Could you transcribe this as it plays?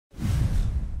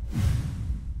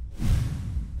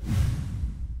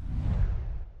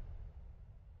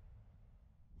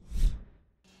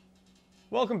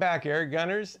Welcome back, air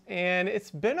gunners, and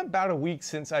it's been about a week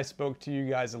since I spoke to you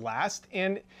guys last,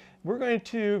 and we're going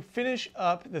to finish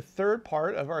up the third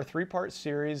part of our three-part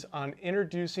series on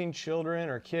introducing children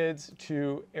or kids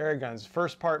to air guns.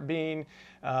 First part being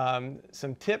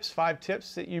some tips, 5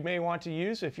 tips that you may want to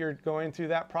use if you're going through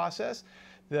that process.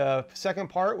 The second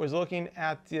part was looking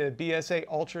at the BSA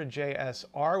Ultra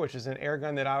JSR, which is an air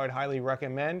gun that I would highly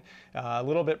recommend. A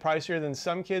little bit pricier than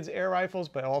some kids' air rifles,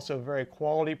 but also a very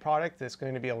quality product that's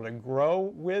going to be able to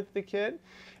grow with the kid.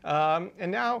 And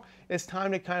now it's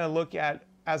time to kind of look at,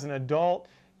 as an adult,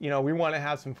 you know, we want to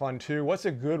have some fun too. What's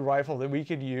a good rifle that we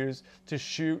could use to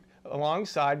shoot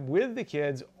alongside with the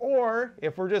kids, or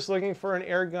if we're just looking for an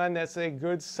air gun that's a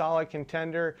good solid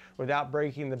contender without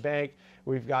breaking the bank,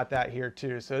 we've got that here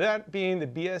too. So that being the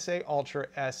BSA Ultra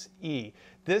SE.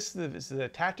 This is the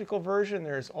tactical version.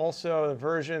 There's also a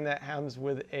version that comes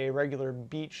with a regular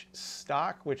beach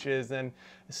stock, which is then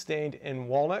stained in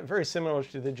walnut, very similar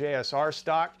to the JSR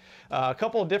stock. A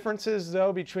couple of differences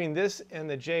though between this and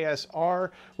the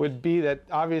JSR would be that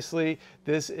obviously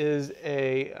this is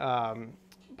a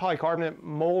polycarbonate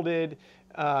molded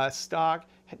stock.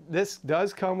 This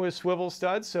does come with swivel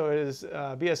studs, so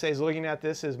BSA is looking at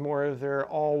this as more of their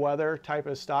all-weather type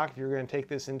of stock if you're going to take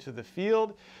this into the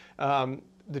field.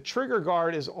 The trigger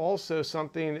guard is also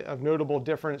something of notable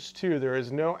difference too. There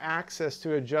is no access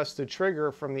to adjust the trigger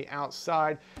from the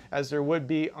outside as there would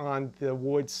be on the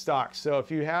wood stock. So if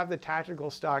you have the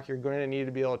tactical stock, you're going to need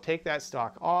to be able to take that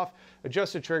stock off,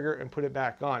 adjust the trigger, and put it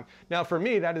back on. Now for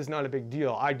me, that is not a big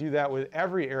deal. I do that with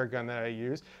every air gun that I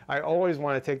use. I always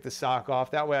want to take the stock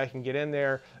off. That way I can get in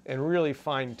there and really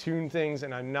fine tune things,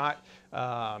 and I'm not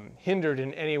hindered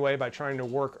in any way by trying to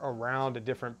work around a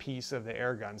different piece of the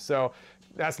air gun. So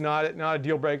that's not a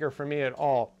deal breaker for me at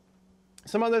all.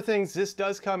 Some other things, this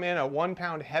does come in at 1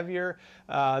 pound heavier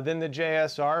than the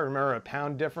JSR. Remember, a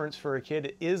pound difference for a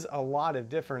kid is a lot of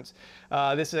difference.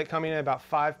 This is coming in about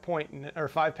 5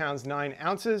 pounds 9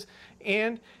 ounces,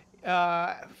 and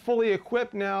fully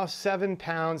equipped now, 7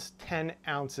 pounds 10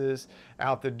 ounces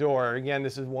out the door. Again,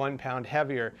 this is 1 pound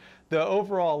heavier. The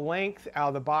overall length out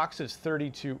of the box is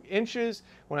 32 inches.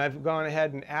 When I've gone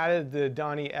ahead and added the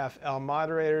Donnie FL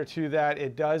moderator to that,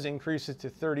 it does increase it to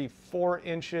 34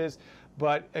 inches.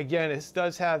 But again, it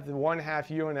does have the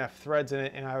 1/2 UNF threads in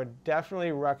it, and I would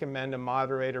definitely recommend a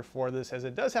moderator for this, as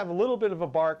it does have a little bit of a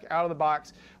bark out of the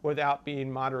box without being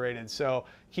moderated. So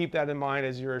keep that in mind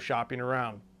as you're shopping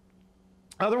around.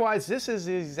 Otherwise, this is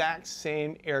the exact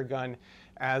same air gun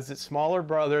as its smaller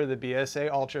brother, the BSA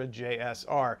Ultra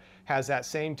JSR. Has that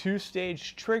same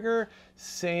 2-stage trigger,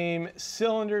 same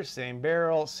cylinder, same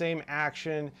barrel, same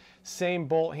action, same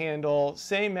bolt handle,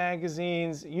 same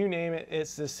magazines, you name it,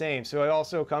 it's the same. So it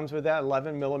also comes with that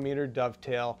 11mm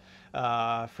dovetail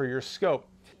for your scope.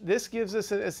 This gives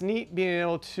us, it's neat being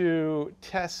able to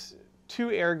test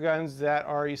 2 air guns that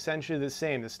are essentially the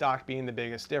same, the stock being the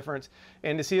biggest difference,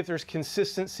 and to see if there's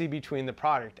consistency between the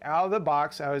product. Out of the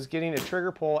box, I was getting a trigger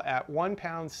pull at 1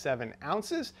 pound 7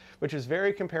 ounces, which is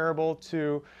very comparable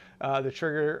to the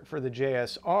trigger for the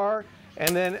JSR.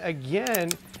 And then again,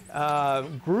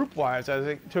 group-wise, as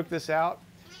I took this out,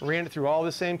 ran it through all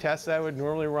the same tests that I would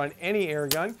normally run any air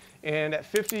gun, and at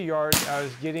 50 yards I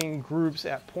was getting groups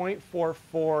at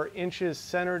 0.44 inches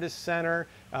center to center,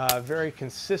 very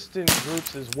consistent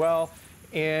groups as well.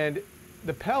 And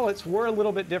the pellets were a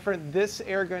little bit different. This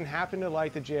air gun happened to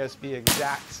like the JSB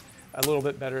Exacts a little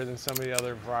bit better than some of the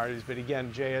other varieties, but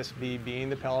again, JSB being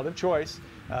the pellet of choice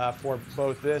for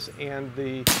both this and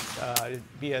the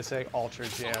BSA Ultra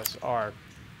JSR.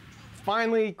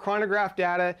 Finally, chronograph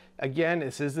data. Again,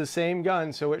 this is the same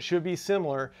gun, so it should be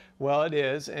similar. Well, it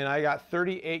is, and I got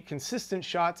 38 consistent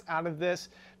shots out of this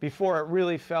before it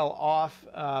really fell off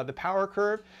the power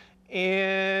curve.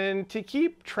 And to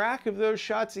keep track of those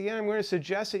shots, again, I'm going to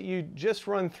suggest that you just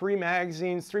run 3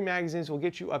 magazines. 3 magazines will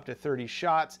get you up to 30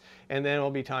 shots, and then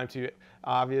it'll be time to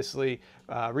obviously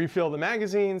refill the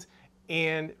magazines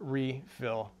and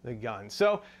refill the gun.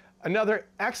 So another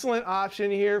excellent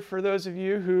option here for those of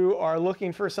you who are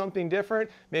looking for something different,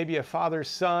 maybe a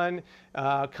father-son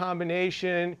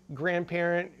combination,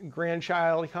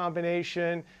 grandparent-grandchild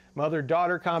combination,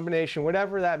 mother-daughter combination,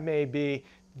 whatever that may be.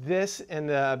 This and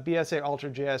the BSA Ultra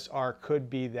JSR could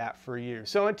be that for you.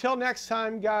 So until next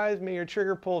time, guys, may your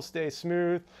trigger pull stay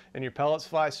smooth and your pellets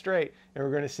fly straight, and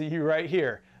we're going to see you right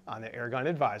here on the Airgun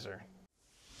Advisor.